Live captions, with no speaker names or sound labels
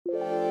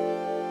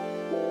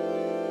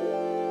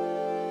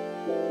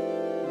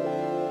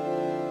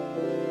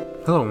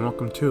Hello and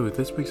welcome to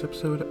this week's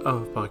episode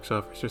of Box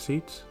Office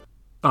Receipts.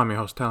 I'm your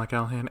host, Tyler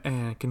Callahan,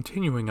 and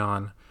continuing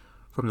on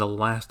from the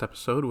last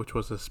episode, which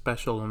was a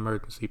special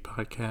emergency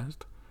podcast,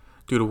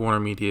 due to Warner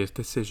Media's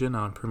decision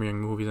on premiering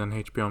movies on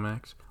HBO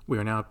Max, we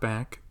are now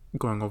back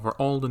going over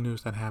all the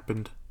news that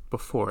happened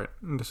before it.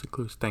 And this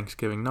includes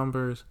Thanksgiving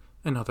numbers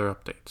and other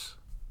updates.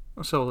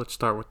 So let's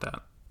start with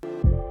that.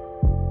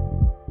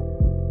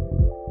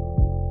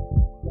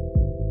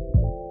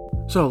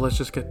 So let's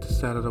just get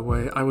this out of the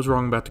way. I was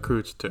wrong about the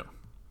Croods too.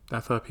 I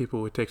thought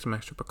people would take some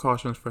extra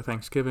precautions for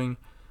Thanksgiving,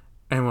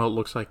 and well, it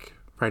looks like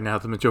right now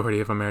the majority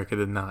of America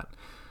did not.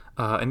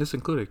 And this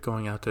included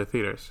going out to the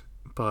theaters.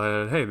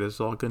 But hey, this is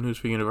all good news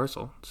for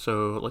Universal,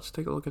 so let's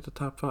take a look at the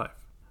top 5.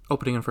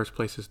 Opening in first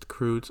place is The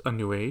Croods: A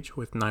New Age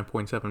with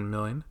 9.7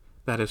 million.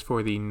 That is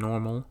for the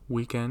normal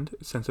weekend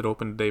since it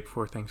opened the day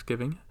before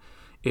Thanksgiving.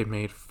 It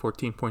made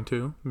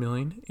 14.2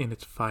 million in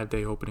its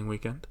 5-day opening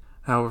weekend.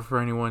 However, for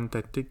anyone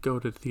that did go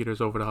to the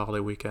theaters over the holiday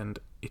weekend,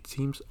 it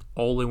seems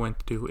all they went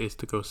to do is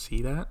to go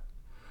see that.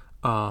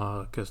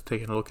 Because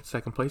taking a look at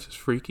second place is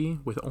Freaky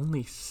with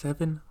only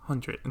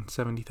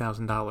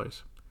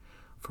 $770,000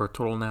 for a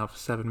total now of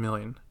 $7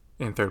 million.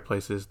 In third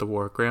place is The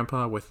War of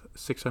Grandpa with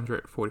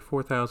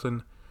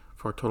 $644,000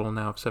 for a total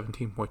now of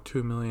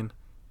 $17.2 million.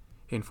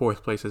 In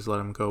fourth place is Let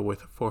 'Em Go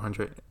with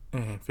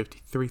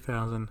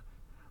 $453,000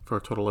 for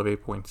a total of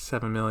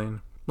 $8.7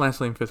 million.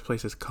 Lastly, in fifth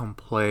place is Come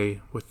Play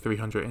with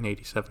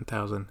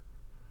 $387,000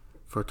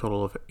 for a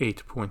total of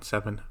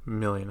 $8.7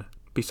 million.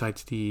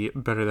 Besides the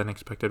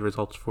better-than-expected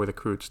results for The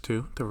Croods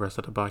 2, the rest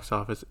of the box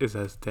office is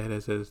as dead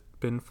as it has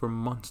been for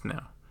months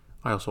now.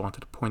 I also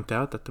wanted to point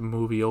out that the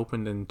movie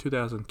opened in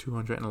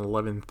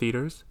 2,211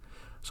 theaters,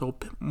 so a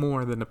bit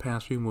more than the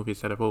past few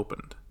movies that have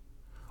opened.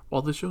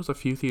 While this shows a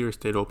few theaters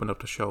did open up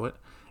to show it,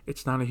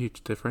 it's not a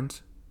huge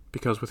difference,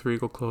 because with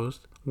Regal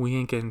closed, we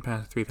ain't getting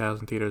past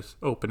 3,000 theaters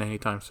open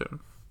anytime soon.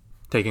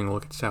 Taking a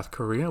look at South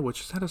Korea,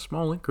 which has had a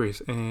small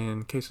increase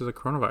in cases of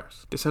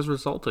coronavirus. This has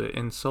resulted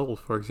in Seoul,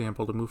 for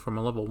example, to move from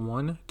a level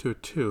 1 to a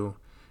 2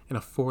 in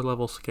a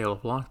 4-level scale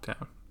of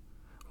lockdown.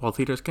 While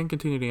theaters can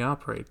continue to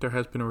operate, there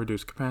has been a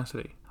reduced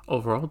capacity.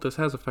 Overall, this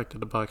has affected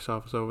the box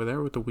office over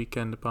there, with the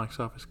weekend box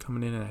office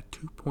coming in at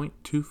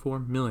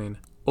 2.24 million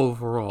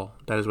overall.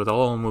 That is with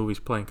all movies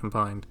playing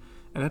combined,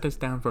 and that is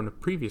down from the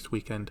previous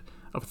weekend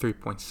of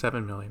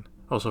 3.7 million.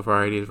 Also,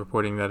 Variety is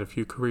reporting that a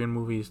few Korean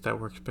movies that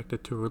were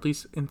expected to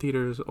release in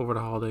theaters over the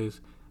holidays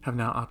have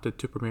now opted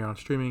to premiere on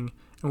streaming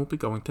and will be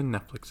going to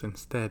Netflix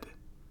instead.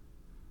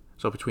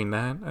 So between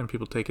that and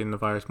people taking the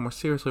virus more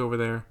seriously over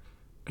there,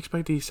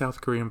 expect the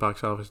South Korean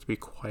box office to be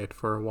quiet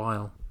for a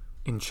while.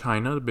 In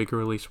China, the big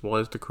release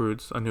was The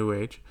Croods: A New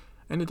Age,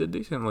 and it did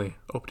decently,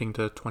 opening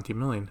to 20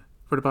 million.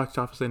 For the box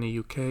office in the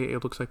UK,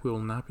 it looks like we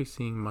will not be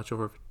seeing much of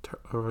a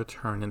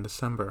return in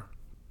December.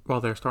 While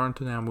they're starting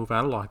to now move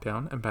out of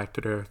lockdown and back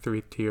to their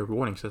 3-tier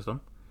warning system,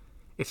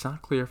 it's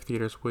not clear if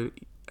theaters would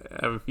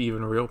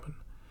even reopen,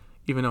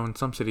 even though in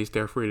some cities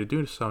they're free to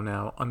do so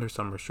now under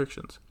some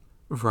restrictions.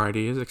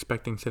 Variety is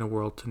expecting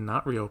Cineworld to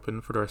not reopen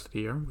for the rest of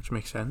the year, which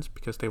makes sense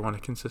because they want a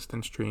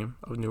consistent stream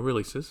of new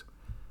releases,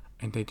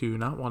 and they do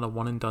not want a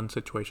one-and-done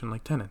situation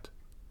like Tenet.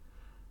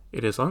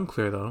 It is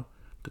unclear, though,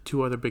 the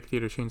 2 other big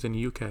theater chains in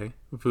the UK,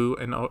 Vue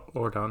and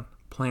Ordon,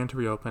 plan to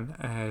reopen,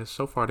 as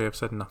so far they have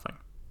said nothing.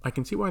 I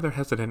can see why they're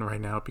hesitant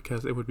right now,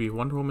 because it would be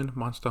Wonder Woman,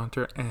 Monster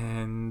Hunter,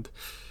 and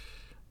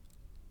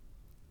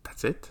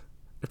that's it.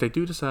 If they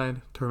do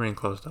decide to remain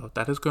closed, though,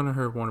 that is going to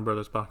hurt Warner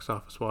Brothers box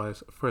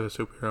office-wise for the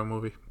superhero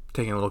movie.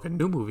 Taking a look at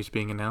new movies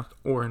being announced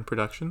or in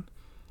production,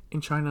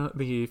 in China,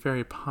 the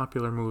very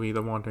popular movie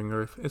The Wandering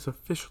Earth is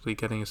officially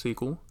getting a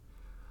sequel.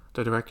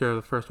 The director of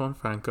the first one,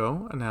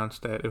 Franco,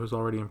 announced that it was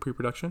already in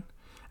pre-production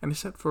and is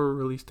set for a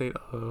release date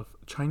of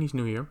Chinese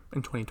New Year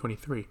in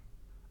 2023.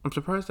 I'm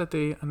surprised that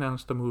they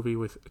announced the movie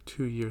with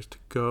 2 years to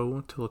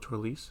go till its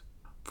release.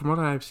 From what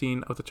I've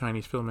seen of the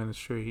Chinese film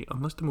industry,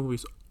 unless the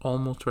movie's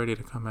almost ready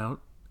to come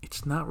out,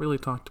 it's not really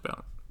talked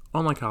about.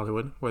 Unlike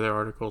Hollywood, where there are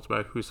articles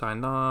about who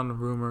signed on,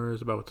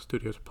 rumors about what the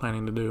studios are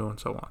planning to do, and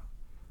so on.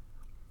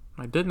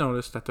 I did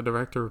notice that the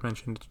director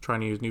mentioned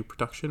trying to use new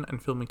production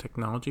and filming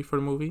technology for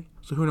the movie,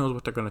 so who knows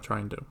what they're going to try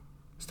and do.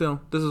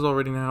 Still, this is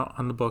already now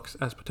on the books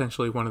as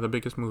potentially one of the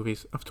biggest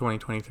movies of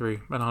 2023,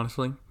 and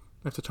honestly,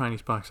 if the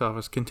Chinese box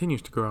office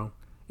continues to grow,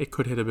 it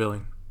could hit $1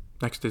 billion.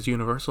 Next is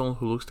Universal,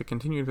 who looks to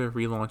continue their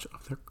relaunch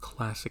of their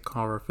classic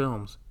horror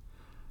films.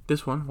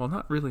 This one, while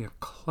not really a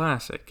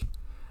classic,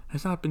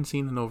 has not been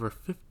seen in over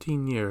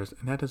 15 years,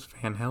 and that is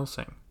Van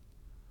Helsing.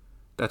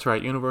 That's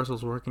right,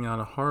 Universal's working on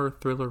a horror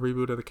thriller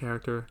reboot of the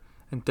character,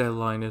 and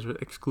Deadline is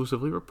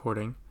exclusively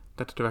reporting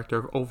that the director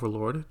of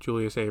Overlord,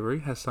 Julius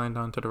Avery, has signed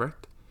on to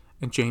direct,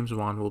 and James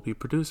Wan will be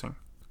producing.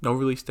 No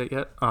release date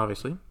yet,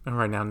 obviously, and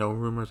right now no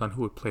rumors on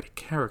who would play the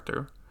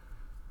character,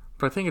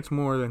 but I think it's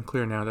more than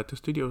clear now that the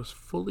studio is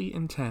fully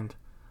intent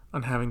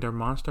on having their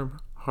monster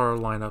horror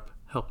lineup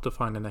help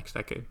define the next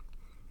decade.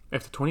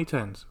 If the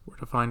 2010s were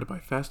defined by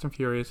Fast and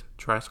Furious,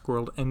 Jurassic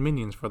World, and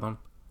Minions for them,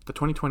 the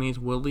 2020s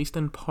will, at least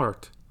in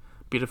part,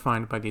 be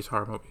defined by these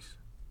horror movies.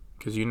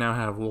 Because you now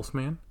have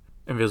Wolfman,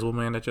 Invisible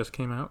Man that just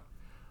came out.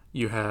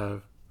 You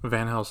have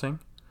Van Helsing.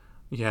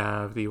 You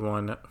have the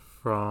one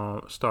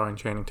from starring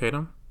Channing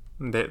Tatum.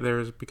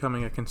 There's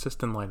becoming a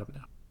consistent lineup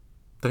now.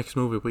 The next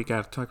movie we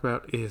got to talk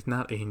about is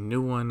not a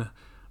new one,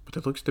 but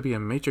it looks to be a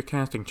major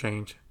casting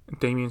change.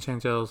 Damien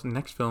Chanzel's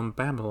next film,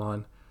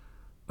 Babylon,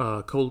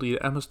 co-lead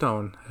Emma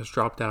Stone has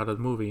dropped out of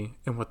the movie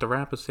in what The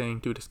Wrap is saying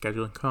due to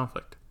scheduling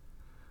conflict.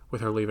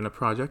 With her leaving the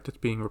project, it's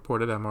being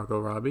reported that Margot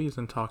Robbie is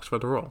in talks for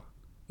the role.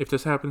 If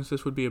this happens,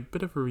 this would be a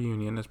bit of a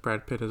reunion, as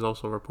Brad Pitt is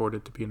also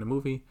reported to be in the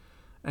movie,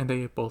 and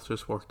they both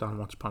just worked on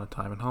Once Upon a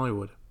Time in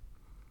Hollywood.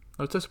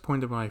 I was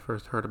disappointed when I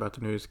first heard about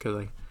the news because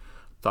I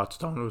thought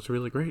Stone was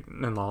really great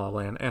in La La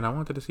Land, and I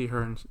wanted to see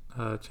her and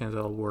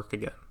Chanzel work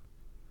again.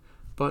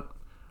 But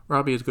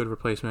Robbie is a good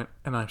replacement,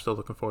 and I'm still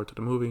looking forward to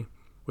the movie,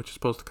 which is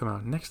supposed to come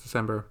out next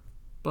December,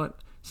 but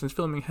since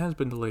filming has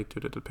been delayed due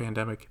to the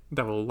pandemic,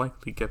 that will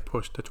likely get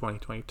pushed to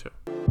 2022.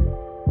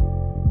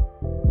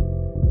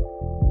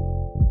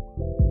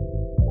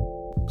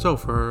 So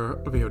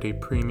for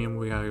VOD Premium,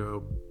 we gotta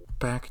go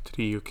back to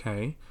the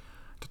UK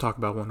to talk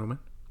about Wonder Woman.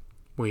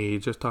 We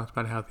just talked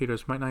about how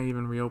theaters might not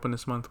even reopen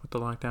this month with the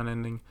lockdown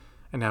ending,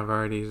 and now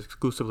Variety is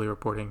exclusively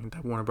reporting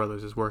that Warner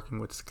Brothers is working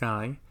with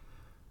Sky,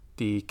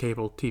 the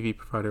cable TV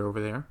provider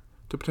over there,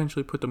 to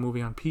potentially put the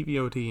movie on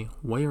PVOD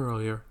way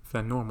earlier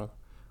than normal,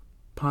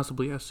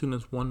 possibly as soon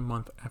as 1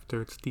 month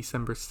after its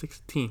December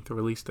 16th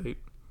release date.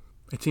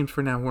 It seems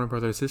for now Warner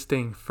Brothers is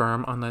staying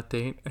firm on that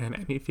date, and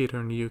any theater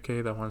in the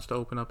UK that wants to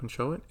open up and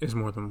show it is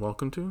more than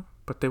welcome to,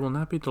 but they will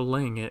not be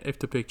delaying it if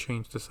the big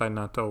chains decide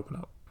not to open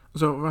up.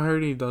 So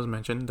Variety does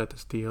mention that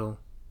this deal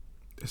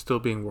is still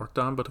being worked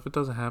on, but if it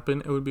doesn't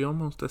happen, it would be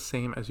almost the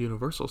same as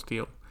Universal's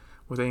deal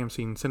with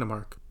AMC and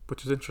Cinemark,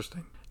 which is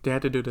interesting. They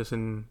had to do this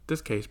in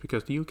this case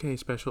because the UK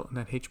special and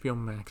that HBO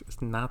Max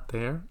is not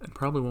there and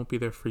probably won't be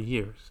there for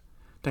years,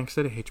 thanks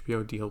to the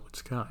HBO deal with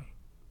Sky.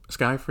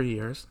 Sky for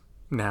years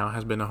now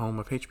has been a home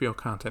of HBO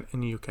content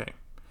in the UK,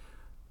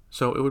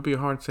 so it would be a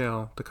hard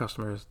sell to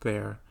customers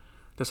there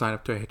to sign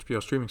up to a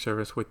HBO streaming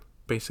service with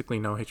basically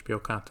no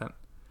HBO content.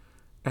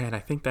 And I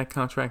think that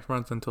contract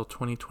runs until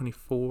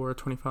 2024 or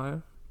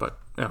 25. But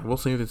yeah, we'll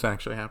see if this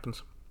actually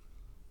happens.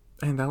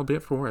 And that'll be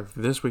it for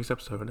this week's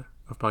episode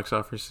of Box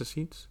Office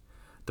Receipts.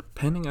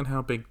 Depending on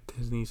how big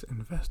Disney's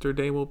Investor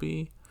Day will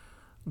be,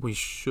 we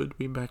should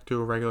be back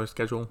to a regular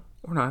schedule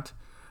or not.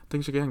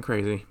 Things are getting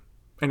crazy.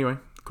 Anyway,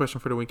 the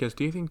question for the week is,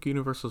 do you think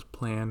Universal's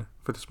plan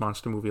for this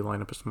monster movie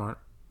lineup is smart?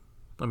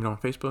 Let me know on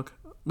Facebook.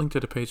 Link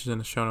to the pages in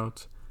the show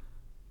notes.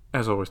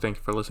 As always, thank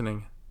you for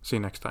listening. See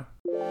you next time.